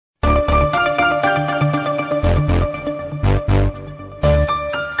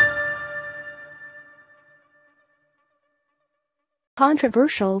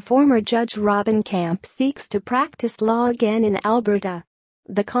Controversial former Judge Robin Camp seeks to practice law again in Alberta.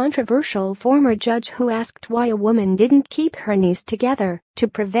 The controversial former judge who asked why a woman didn't keep her knees together to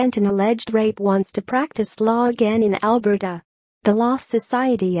prevent an alleged rape wants to practice law again in Alberta. The Law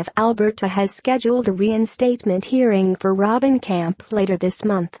Society of Alberta has scheduled a reinstatement hearing for Robin Camp later this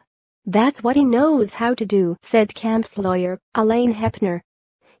month. "That's what he knows how to do," said Camp's lawyer, Alain Hepner.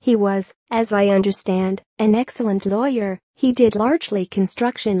 "He was, as I understand, an excellent lawyer. He did largely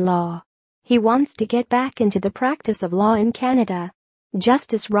construction law. He wants to get back into the practice of law in Canada."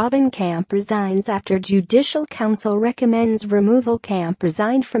 Justice Robin Camp resigns after Judicial Council recommends removal. Camp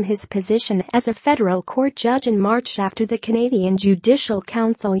resigned from his position as a federal court judge in March after the Canadian Judicial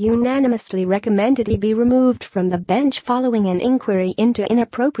Council unanimously recommended he be removed from the bench following an inquiry into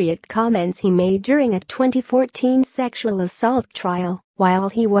inappropriate comments he made during a 2014 sexual assault trial while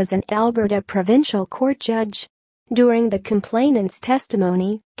he was an Alberta provincial court judge. During the complainant's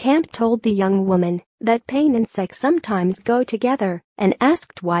testimony, Camp told the young woman that pain and sex sometimes go together and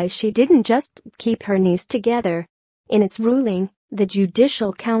asked why she didn't just keep her knees together. In its ruling, the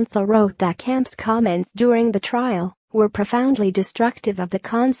Judicial Council wrote that Camp's comments during the trial were profoundly destructive of the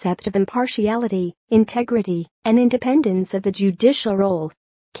concept of impartiality, integrity, and independence of the judicial role.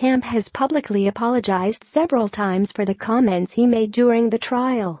 Camp has publicly apologized several times for the comments he made during the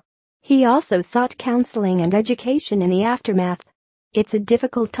trial. He also sought counseling and education in the aftermath. "It's a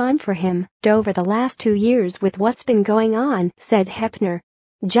difficult time for him over the last 2 years with what's been going on," said Hepner.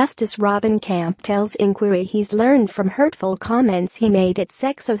 Justice Robin Camp tells Inquiry he's learned from hurtful comments he made at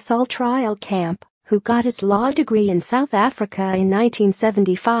sex assault trial. Camp, who got his law degree in South Africa in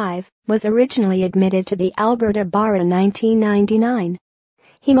 1975, was originally admitted to the Alberta Bar in 1999.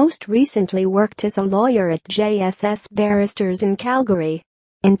 He most recently worked as a lawyer at JSS Barristers in Calgary.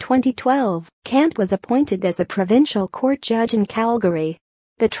 In 2012, Camp was appointed as a provincial court judge in Calgary.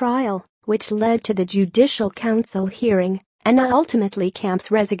 The trial, which led to the Judicial Council hearing and ultimately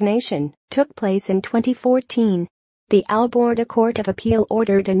Camp's resignation, took place in 2014. The Alberta Court of Appeal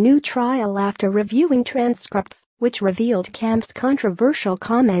ordered a new trial after reviewing transcripts, which revealed Camp's controversial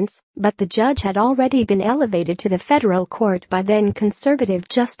comments, but the judge had already been elevated to the federal court by then Conservative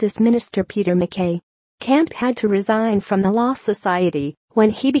Justice Minister Peter MacKay. Camp had to resign from the Law Society when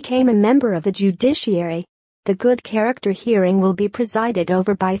he became a member of the judiciary. The good character hearing will be presided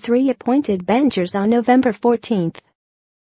over by 3 appointed benchers on November 14.